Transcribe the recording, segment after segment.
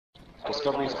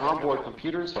Discovery's onboard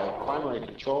computers have primary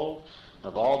control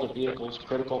of all the vehicle's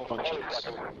critical functions.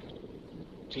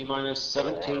 T-minus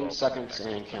 17 seconds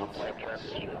and counting.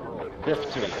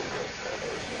 15,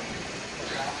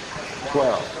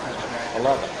 12,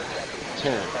 11,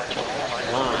 10, 9,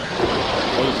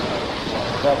 8,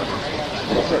 7,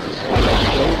 6,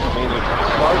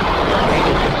 5,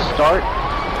 start,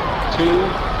 2,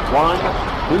 1,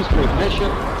 booster ignition,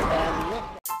 and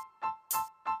lift.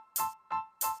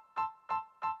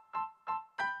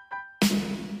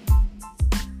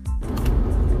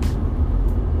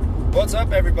 What's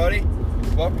up, everybody?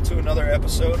 Welcome to another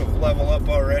episode of Level Up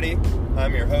Already.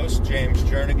 I'm your host, James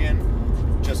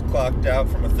Jernigan. Just clocked out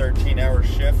from a 13-hour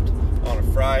shift on a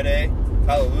Friday.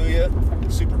 Hallelujah.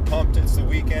 Super pumped it's the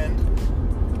weekend.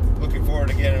 Looking forward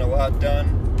to getting a lot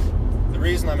done. The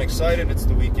reason I'm excited it's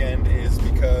the weekend is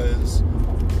because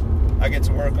I get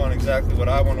to work on exactly what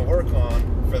I want to work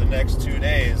on for the next 2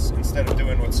 days instead of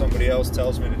doing what somebody else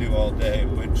tells me to do all day,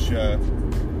 which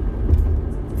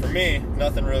for me,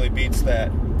 nothing really beats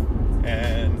that.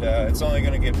 And it's only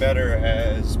going to get better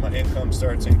as my income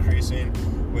starts increasing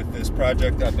with this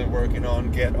project I've been working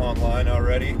on,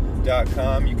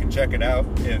 getonlinealready.com. You can check it out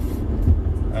if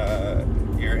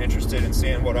you're interested in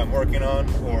seeing what I'm working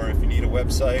on or if you need a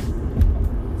website.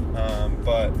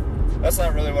 But that's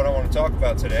not really what I want to talk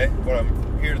about today. What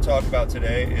I'm here to talk about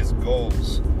today is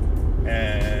goals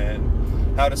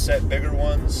and how to set bigger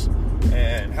ones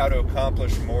and how to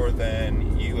accomplish more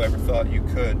than you ever thought you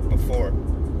could before.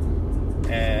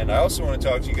 And I also want to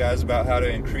talk to you guys about how to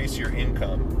increase your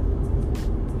income.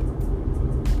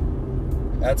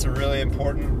 That's a really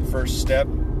important first step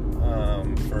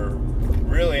for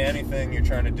really anything you're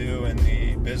trying to do in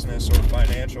the business or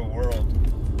financial world.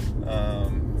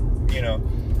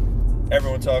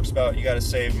 Everyone talks about you got to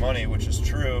save money, which is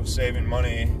true. Saving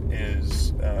money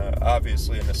is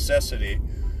obviously a necessity,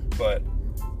 but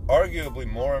arguably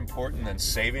more important than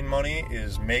saving money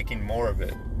is making more of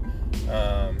it.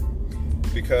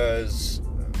 Because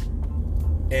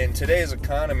in today's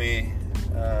economy,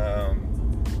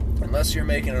 unless you're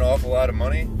making an awful lot of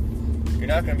money, you're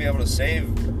not going to be able to save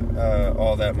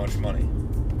all that much money.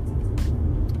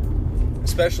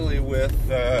 Especially with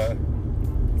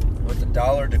the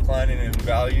dollar declining in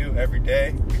value every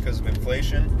day because of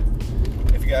inflation.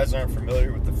 If you guys aren't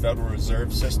familiar with the Federal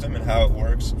Reserve System and how it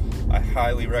works, I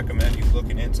highly recommend you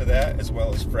looking into that, as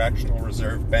well as fractional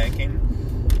reserve banking.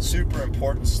 Super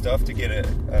important stuff to get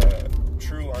a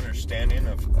true understanding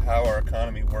of how our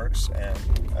economy works and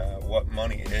what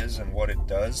money is and what it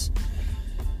does.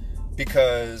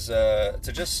 Because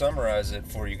to just summarize it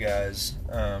for you guys,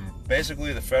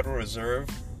 basically the Federal Reserve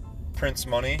prints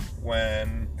money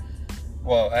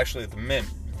the Mint,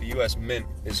 the U.S. Mint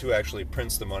is who actually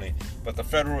prints the money, but the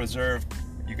Federal Reserve,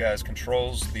 you guys,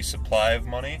 controls the supply of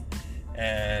money,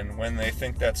 and when they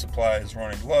think that supply is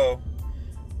running low,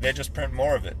 they just print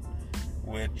more of it,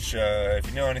 which, if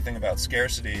you know anything about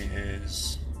scarcity,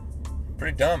 is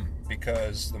pretty dumb,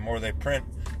 because the more they print,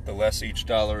 the less each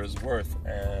dollar is worth.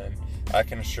 And I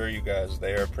can assure you guys,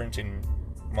 they are printing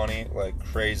money like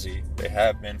crazy. They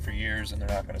have been for years, and they're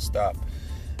not going to stop.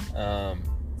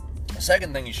 The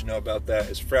second thing you should know about that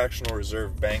is fractional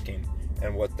reserve banking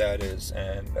and what that is.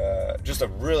 And just a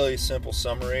really simple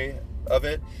summary of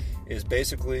it is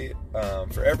basically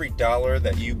for every dollar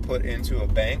that you put into a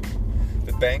bank,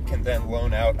 the bank can then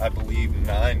loan out, I believe,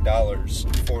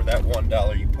 $9 for that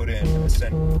 $1 you put in,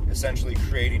 essentially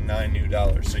creating $9 new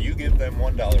dollars. So you give them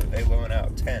 $1, they loan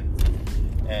out $10.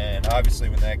 And obviously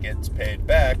when that gets paid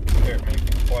back, they're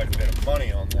making quite a bit of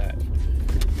money on that.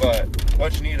 But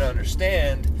what you need to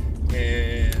understand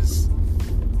is,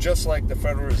 just like the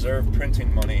Federal Reserve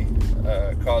printing money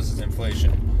causes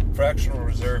inflation, fractional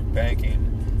reserve banking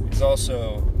is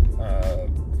also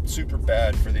super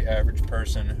bad for the average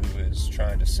person who is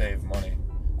trying to save money.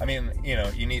 I mean,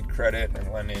 you need credit and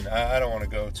lending. I don't want to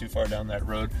go too far down that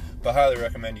road, but highly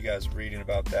recommend you guys reading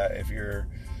about that if you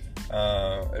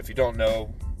don't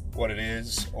know what it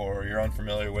is or you're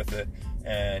unfamiliar with it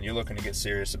and you're looking to get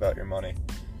serious about your money.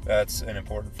 That's an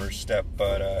important first step.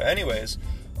 But anyways,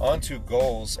 on to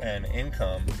goals and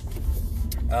income.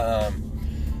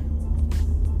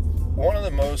 One of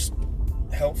the most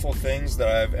helpful things that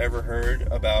I've ever heard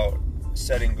about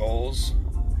setting goals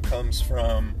comes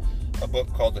from a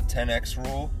book called The 10X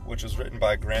Rule, which was written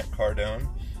by Grant Cardone.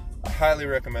 I highly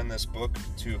recommend this book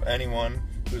to anyone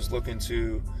who's looking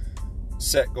to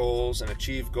set goals and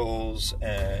achieve goals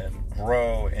and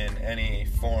grow in any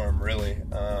form, really,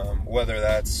 whether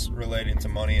that's relating to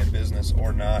money and business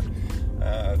or not.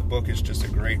 The book is just a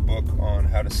great book on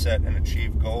how to set and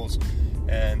achieve goals.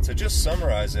 And to just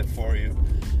summarize it for you,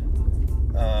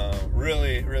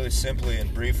 simply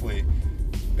and briefly,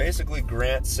 basically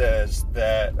Grant says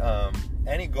that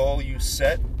any goal you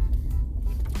set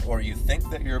or you think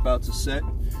that you're about to set,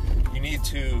 you need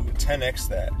to 10x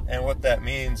that. And what that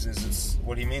means is,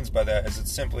 what he means by that is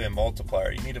it's simply a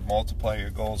multiplier. You need to multiply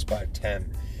your goals by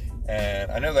 10.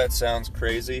 And I know that sounds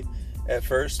crazy at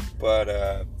first,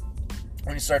 but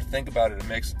when you start to think about it, it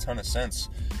makes a ton of sense.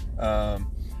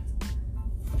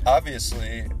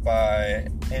 Obviously, by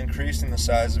increasing the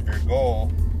size of your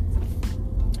goal,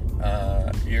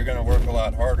 you're going to work a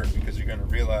lot harder, because you're going to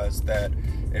realize that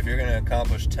if you're going to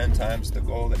accomplish 10 times the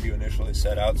goal that you initially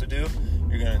set out to do,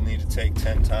 you're going to need to take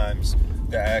 10 times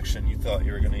the action you thought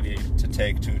you were going to need to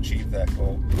take to achieve that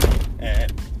goal.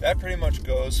 And that pretty much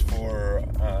goes for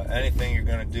anything you're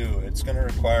going to do. It's going to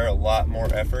require a lot more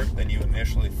effort than you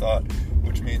initially thought,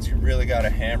 which means you really got to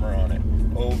hammer on it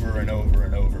over and over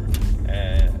and over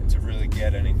and to really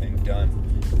get anything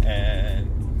done. And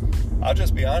I'll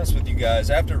just be honest with you guys,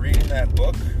 after reading that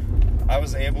book, I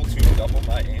was able to double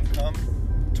my income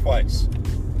twice.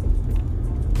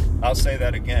 I'll say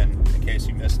that again in case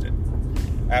you missed it.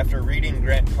 After reading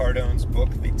Grant Cardone's book,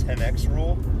 The 10X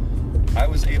Rule, I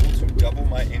was able to double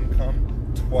my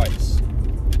income twice.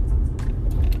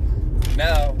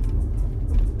 Now,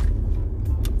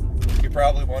 you're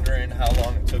probably wondering how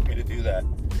long it took me to do that.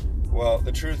 Well,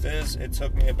 the truth is, it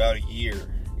took me about a year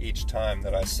each time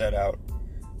that I set out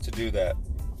to do that.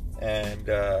 And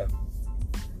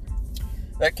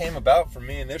that came about for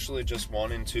me initially just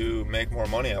wanting to make more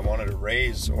money. I wanted a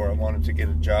raise, or I wanted to get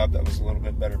a job that was a little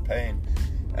bit better paying.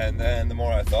 And then the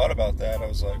more I thought about that, I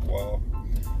was like, well,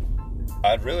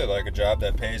 I'd really like a job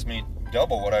that pays me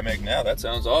double what I make now. That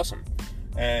sounds awesome.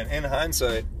 And in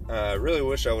hindsight, I really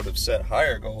wish I would have set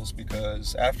higher goals,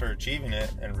 because after achieving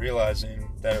it and realizing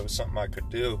that it was something I could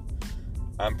do,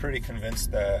 I'm pretty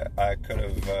convinced that I could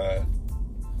have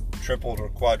tripled or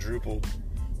quadrupled,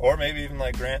 or maybe even,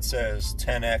 like Grant says,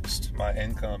 10x'd my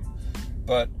income.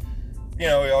 But, you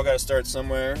know, we all got to start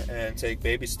somewhere and take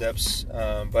baby steps.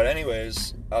 But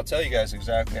anyways, I'll tell you guys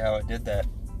exactly how I did that.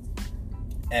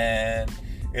 And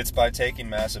it's by taking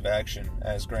massive action,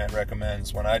 as Grant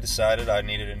recommends. When I decided I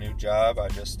needed a new job, I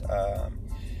just,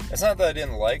 it's not that I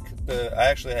didn't like I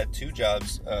actually had two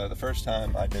jobs the first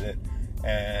time I did it.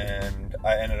 And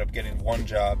I ended up getting one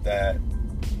job that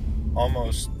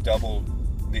almost doubled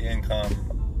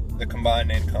the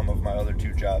combined income of my other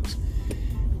two jobs.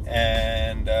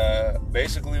 And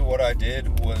basically what I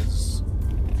did was,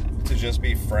 to just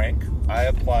be frank, I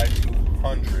applied to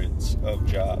hundreds of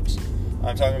jobs.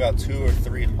 I'm talking about 200 or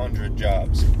 300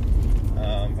 jobs.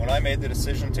 When I made the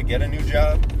decision to get a new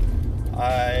job,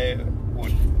 I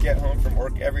would get home from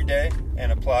work every day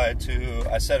and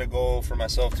I set a goal for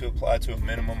myself to apply to a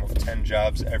minimum of 10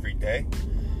 jobs every day.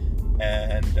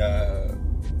 And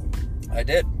I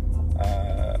did.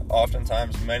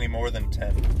 Oftentimes many more than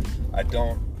 10. I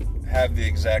don't have the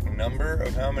exact number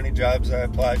of how many jobs I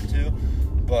applied to,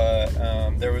 but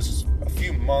there was a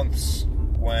few months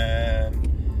when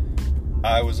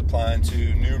I was applying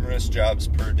to numerous jobs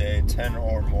per day, 10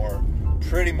 or more,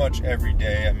 pretty much every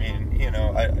day. I mean, you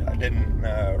know, I didn't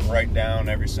write down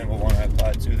every single one I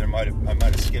applied to. I might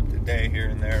have skipped a day here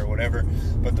and there or whatever.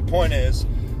 But the point is,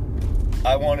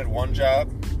 I wanted one job.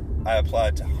 I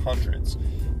applied to hundreds.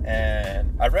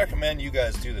 And I recommend you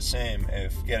guys do the same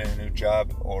if getting a new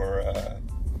job or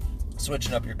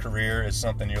switching up your career is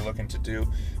something you're looking to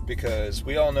do, because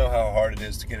we all know how hard it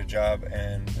is to get a job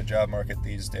in the job market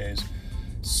these days.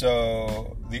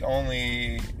 So it's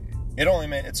only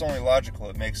logical.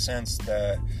 It makes sense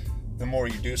that the more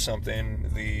you do something,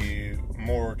 the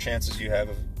more chances you have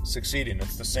of succeeding.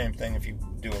 It's the same thing if you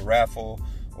do a raffle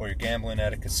or you're gambling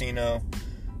at a casino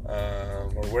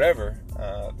or whatever.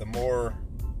 The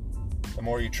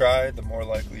more you try, the more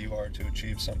likely you are to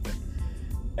achieve something.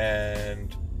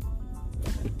 And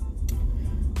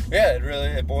yeah,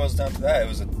 it boils down to that. It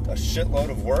was a shitload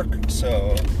of work,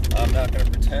 so I'm not going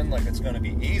to pretend like it's going to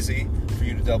be easy for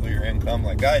you to double your income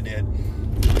like I did,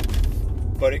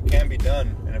 but it can be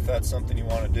done, and if that's something you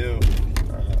want to do,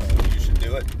 you should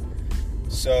do it.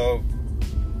 So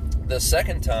the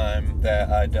second time that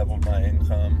I doubled my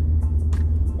income,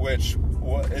 which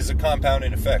is a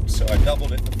compounding effect, so I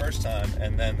doubled it the first time,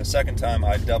 and then the second time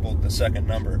I doubled the second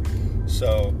number,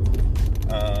 so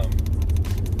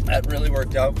that really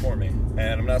worked out for me,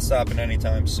 and I'm not stopping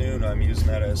anytime soon. I'm using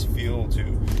that as fuel to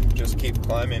just keep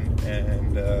climbing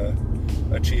and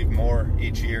achieve more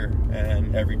each year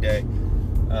and every day.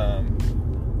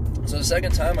 So the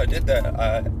second time I did that,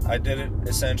 I did it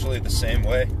essentially the same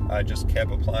way. I just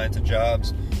kept applying to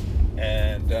jobs,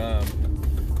 and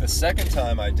the second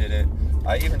time I did it,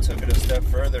 I even took it a step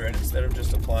further, and instead of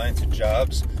just applying to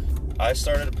jobs, I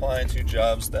started applying to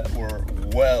jobs that were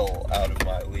well out of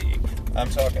my league. I'm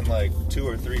talking like 2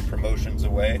 or 3 promotions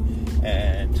away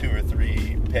and 2 or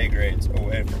 3 pay grades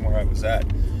away from where I was at.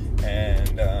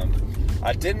 And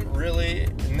I didn't really,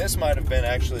 and this might have been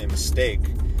actually a mistake,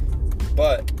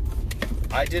 but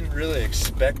I didn't really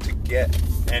expect to get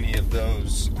any of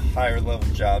those higher level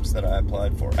jobs that I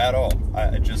applied for at all.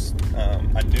 I just,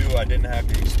 I knew I didn't have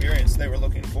the experience they were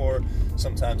looking for.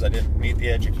 Sometimes I didn't meet the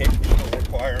educational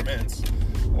requirements,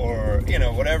 or,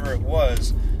 whatever it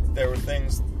was. There were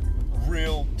things,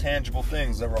 real tangible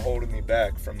things that were holding me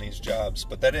back from these jobs.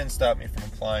 But that didn't stop me from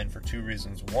applying for 2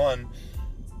 reasons. One,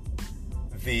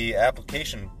 the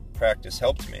application practice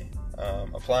helped me.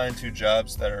 Applying to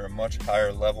jobs that are a much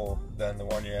higher level than the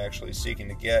one you're actually seeking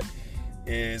to get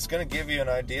is going to give you an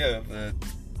idea of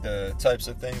the types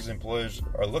of things employers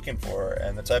are looking for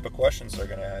and the type of questions they're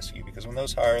going to ask you. Because when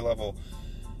those higher level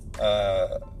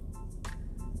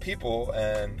people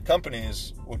and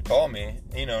companies would call me,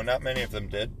 not many of them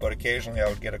did, but occasionally I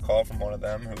would get a call from one of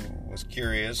them who was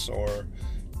curious or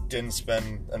didn't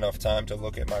spend enough time to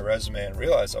look at my resume and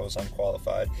realize I was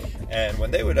unqualified. And when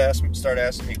they would start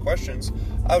asking me questions,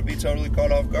 I would be totally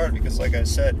caught off guard because, like I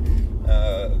said,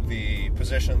 the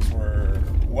positions were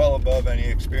well above any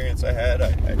experience I had.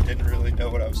 I didn't really know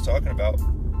what I was talking about.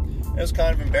 It was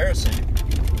kind of embarrassing,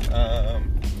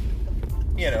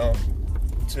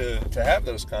 to have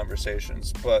those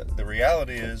conversations. But the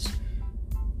reality is,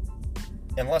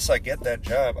 unless I get that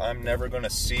job, I'm never going to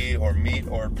see or meet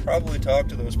or probably talk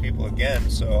to those people again.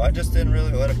 So I just didn't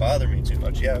really let it bother me too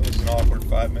much. Yeah, it was an awkward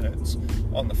 5 minutes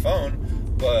on the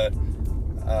phone, but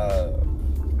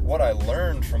what I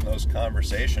learned from those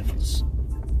conversations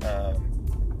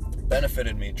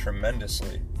benefited me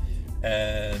tremendously.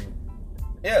 And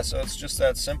yeah, so it's just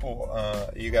that simple.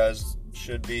 You guys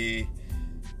should be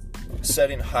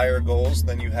setting higher goals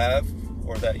than you have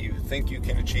or that you think you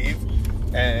can achieve.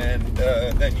 And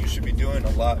then you should be doing a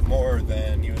lot more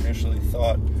than you initially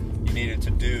thought you needed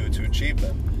to do to achieve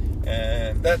them.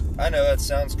 And that, I know that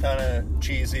sounds kind of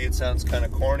cheesy, it sounds kind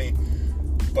of corny,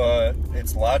 but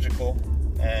it's logical,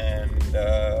 and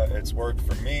it's worked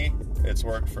for me, it's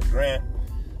worked for Grant,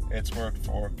 it's worked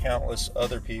for countless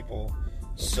other people.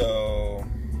 So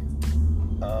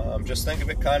just think of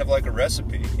it kind of like a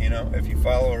recipe. If you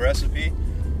follow a recipe,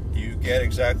 you get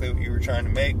exactly what you were trying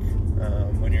to make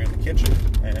when you're in the kitchen.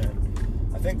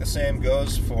 And I think the same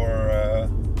goes for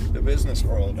the business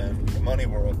world and the money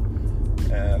world,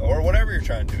 or whatever you're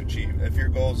trying to achieve. If your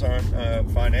goals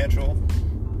aren't financial,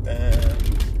 then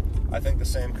I think the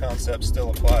same concept still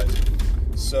applies.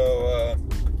 So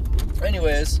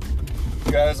anyways,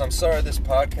 guys, I'm sorry this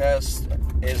podcast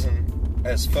isn't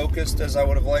as focused as I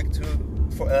would have liked to.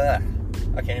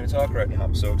 I can't even talk right now.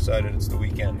 I'm so excited. It's the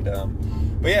weekend.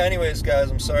 But yeah, anyways, guys,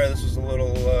 I'm sorry this was a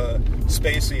little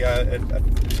spacey.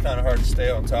 It's kind of hard to stay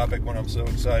on topic when I'm so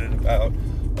excited about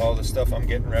all the stuff I'm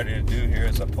getting ready to do here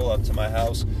as I pull up to my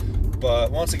house.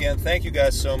 But once again, thank you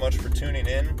guys so much for tuning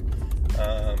in.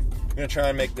 I'm going to try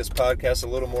and make this podcast a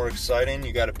little more exciting.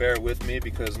 You got to bear with me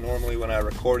because normally when I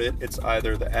record it, it's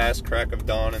either the ass crack of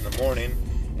dawn in the morning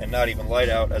and not even light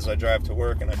out as I drive to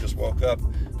work and I just woke up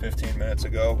 15 minutes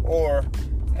ago, or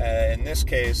in this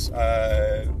case,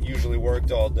 I usually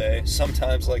worked all day,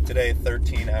 sometimes like today,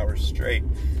 13 hours straight.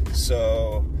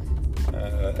 So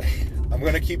I'm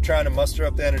going to keep trying to muster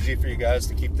up the energy for you guys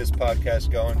to keep this podcast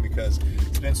going, because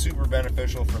it's been super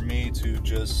beneficial for me to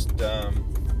just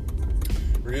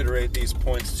reiterate these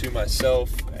points to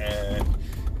myself and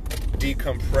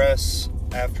decompress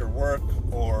after work,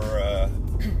 or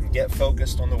get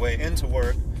focused on the way into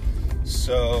work.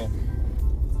 So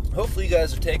hopefully you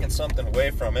guys are taking something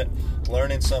away from it,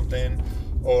 learning something,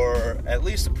 or at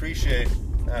least appreciate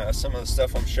some of the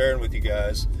stuff I'm sharing with you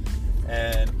guys.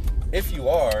 And if you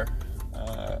are,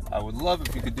 I would love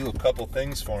if you could do a couple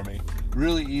things for me.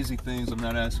 Really easy things. I'm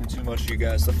not asking too much of you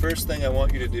guys. The first thing I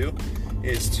want you to do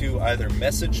is to either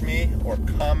message me or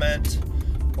comment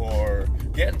or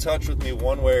get in touch with me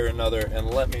one way or another and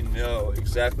let me know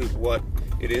exactly what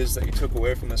it is that you took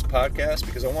away from this podcast,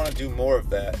 because I want to do more of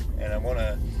that, and I want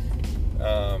to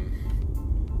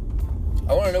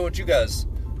know what you guys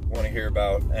want to hear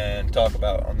about and talk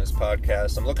about on this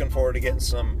podcast. I'm looking forward to getting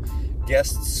some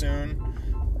guests soon,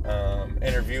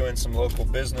 interviewing some local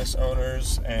business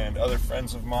owners and other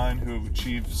friends of mine who have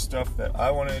achieved stuff that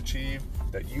I want to achieve,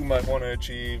 that you might want to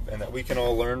achieve, and that we can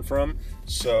all learn from.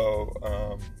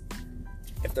 So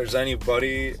if there's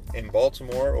anybody in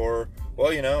Baltimore, or, well,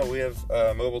 we have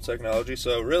mobile technology,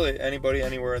 so really anybody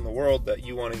anywhere in the world that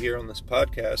you want to hear on this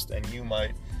podcast and you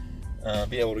might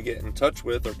be able to get in touch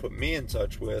with or put me in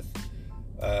touch with,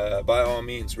 by all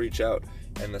means, reach out.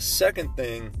 And the second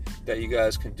thing that you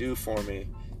guys can do for me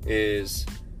is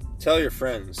tell your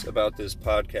friends about this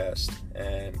podcast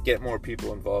and get more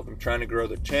people involved. I'm trying to grow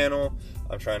the channel.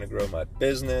 I'm trying to grow my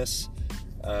business.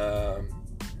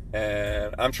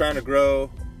 And I'm trying to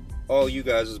grow all you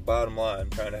guys' bottom line. I'm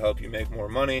trying to help you make more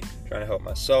money, trying to help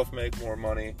myself make more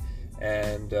money.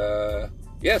 And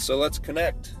so let's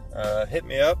connect. Hit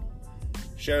me up,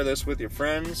 share this with your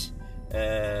friends,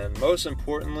 and most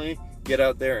importantly, get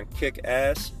out there and kick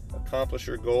ass, accomplish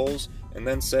your goals, and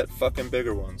then set fucking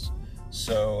bigger ones.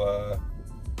 So,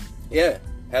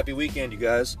 happy weekend, you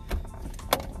guys.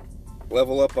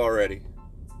 Level up already.